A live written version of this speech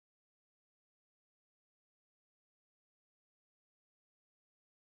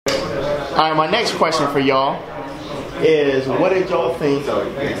All right, my next question for y'all is, what did y'all think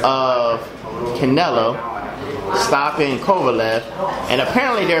of Canelo stopping Kovalev? And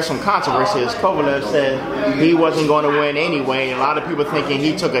apparently there's some controversy. Kovalev said he wasn't going to win anyway, and a lot of people thinking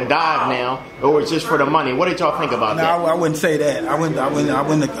he took a dive now, or was just for the money. What did y'all think about that? No, I wouldn't say that. I wouldn't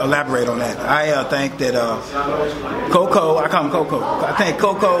elaborate on that. I think that Coco, I call him Coco. I think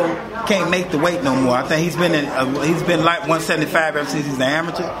Coco can't make the weight no more. I think he's been like 175 ever since he's an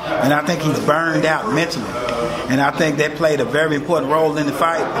amateur, and I think he's burned out mentally. And I think that played a very important role in the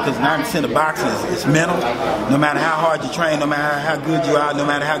fight, because 90% of boxing is mental. No matter how hard you train, no matter how good you are, no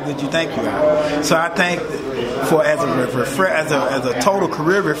matter how good you think you are. So I think as a total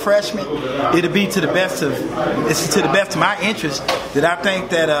career refreshment, it'll be to the best of my interest that I think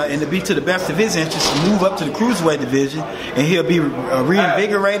that and to be to the best of his interest to move up to the cruiserweight division, and he'll be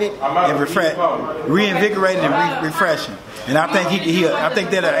reinvigorated and refreshing. And I think I think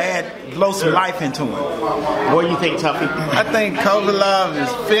that'll blow some life into him. What do you think, Tuffy? I think Kovalev is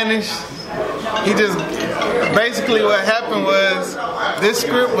finished. He just basically what happened was this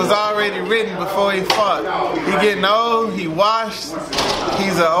script was already written before he fought. He getting old, he washed,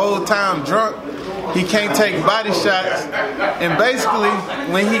 he's an old time drunk, he can't take body shots, and basically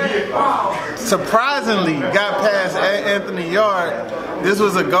when he surprisingly got past Anthony Yard, this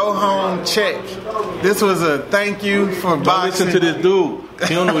was a go home check. This was a thank you for boxing. Listen to this dude.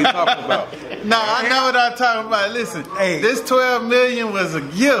 He don't know what he's talking about. No, I know what I'm talking about. Listen, this $12 million was a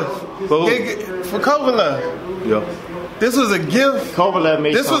gift for Kovalev. Yeah. This was a gift. Kovalev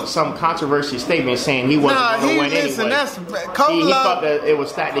made some controversy statement saying he wasn't going to win anyway. That's Kovalev. He thought that it was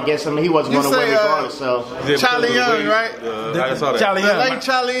stacked against him. He wasn't going to win regardless. So Charlie Young, right? I saw that. Late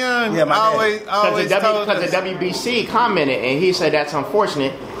Charlie Young always because the WBC commented, and he said that's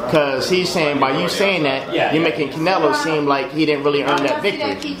unfortunate, because he's saying by you saying that, you're making Canelo seem like he didn't really earn that victory.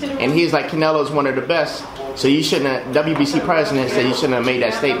 And he's like, Canelo's one of the best. So you shouldn't have, WBC president said you shouldn't have made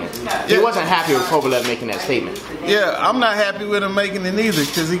that statement. He wasn't happy with Kovalev making that statement. Yeah, I'm not happy with him making it either,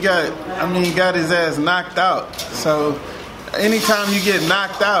 because he got his ass knocked out. So anytime you get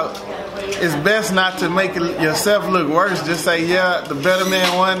knocked out, it's best not to make yourself look worse. Just say, the better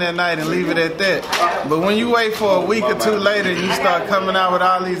man won that night, and leave it at that. But when you wait for a week or two later and you start coming out with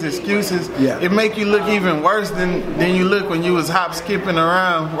all these excuses, it make you look even worse than you look when you was hop skipping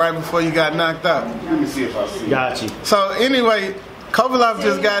around right before you got knocked out. Got you. So anyway, Kovalev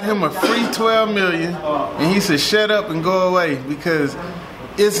just got him a free $12 million, and he said shut up and go away, because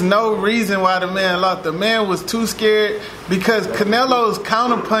it's no reason why the man lost. The man was too scared, because Canelo's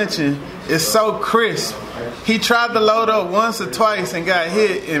counterpunching is so crisp. He tried to load up once or twice and got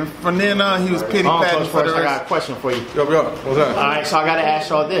hit, and from then on he was pity-patting for the rest. I got a question for you. Yo, what's that? All right, so I got to ask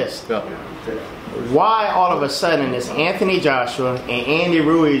y'all this. Yeah. Why all of a sudden is Anthony Joshua and Andy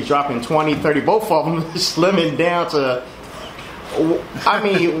Ruiz dropping 20, 30, both of them slimming down to, I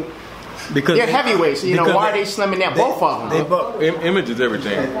mean, because they're heavyweights, so why are they slimming down? Both of them. Image is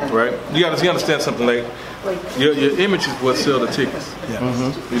everything, right? You understand something, like your image is what sell the tickets. Yeah.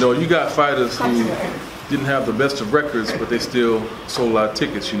 Mm-hmm. You got fighters who didn't have the best of records, but they still sold a lot of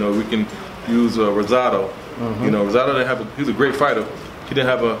tickets. We can use Rosado. Mm-hmm. Rosado he's a great fighter. He didn't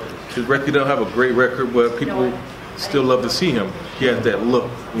have a great record, but people still love to see him. He has that look.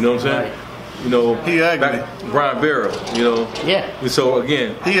 You know what I'm saying? Right. He ugly. Brian Barrow, Yeah. And so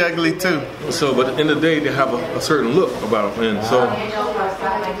again, he ugly too. So, but at the end of the day, they have a certain look about them, and so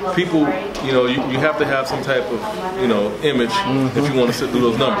people, you have to have some type of, image if you want to do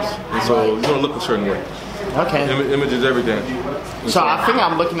those numbers, and so you want to look a certain way. Okay. Image is everything. So I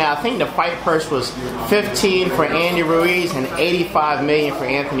think the fight purse was 15 for Andy Ruiz and 85 million for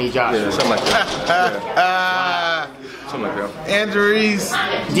Anthony Joshua. Yeah, something like that. Something like that. Andrew Ruiz.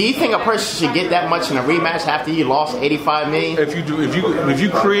 Do you think a person should get that much in a rematch after you lost 85 million? If you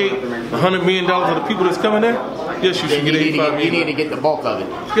create $100 million of the people that's coming there, yes, you should get 85 million. You need to get the bulk of it.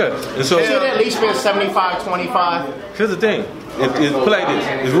 Yeah, and so should at least spend 75-25. Here's the thing. Put like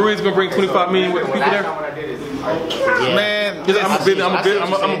this: is Ruiz gonna bring 25 million with the people there? Yeah. Man, I'm a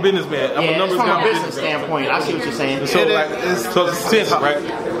businessman. I'm a numbers guy. From a business standpoint, I see what you're saying. So it's sense, right?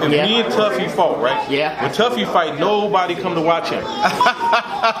 If me and Tuffy fought, right? Yeah. When Tuffy fight, nobody come to watch him.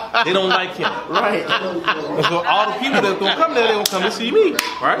 They don't like him. Right. And so all the people that's gonna come there, they gonna come to see me,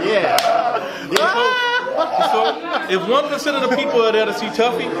 right? Yeah. So if 1% of the people are there to see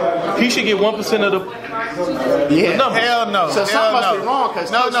Tuffy, he should get 1% of the numbers. Hell no. So something must be wrong, because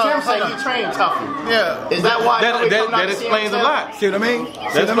Coach Tim said you trained Tuffy. Yeah. Is that why? That explains a lot. See what I mean?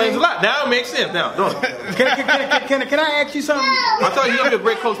 That explains a lot. Now it makes sense. Now, Can I ask you something? I thought you're gonna be a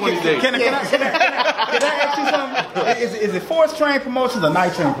great coach one of these days. Can I ask you something? is it Force Train Promotions or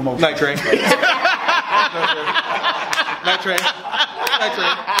Night Train Promotions? Night Train. Night Train. Night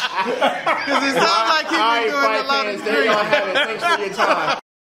Train. Because it sounds like he's been doing a lot of There y'all have it. Thanks for your time.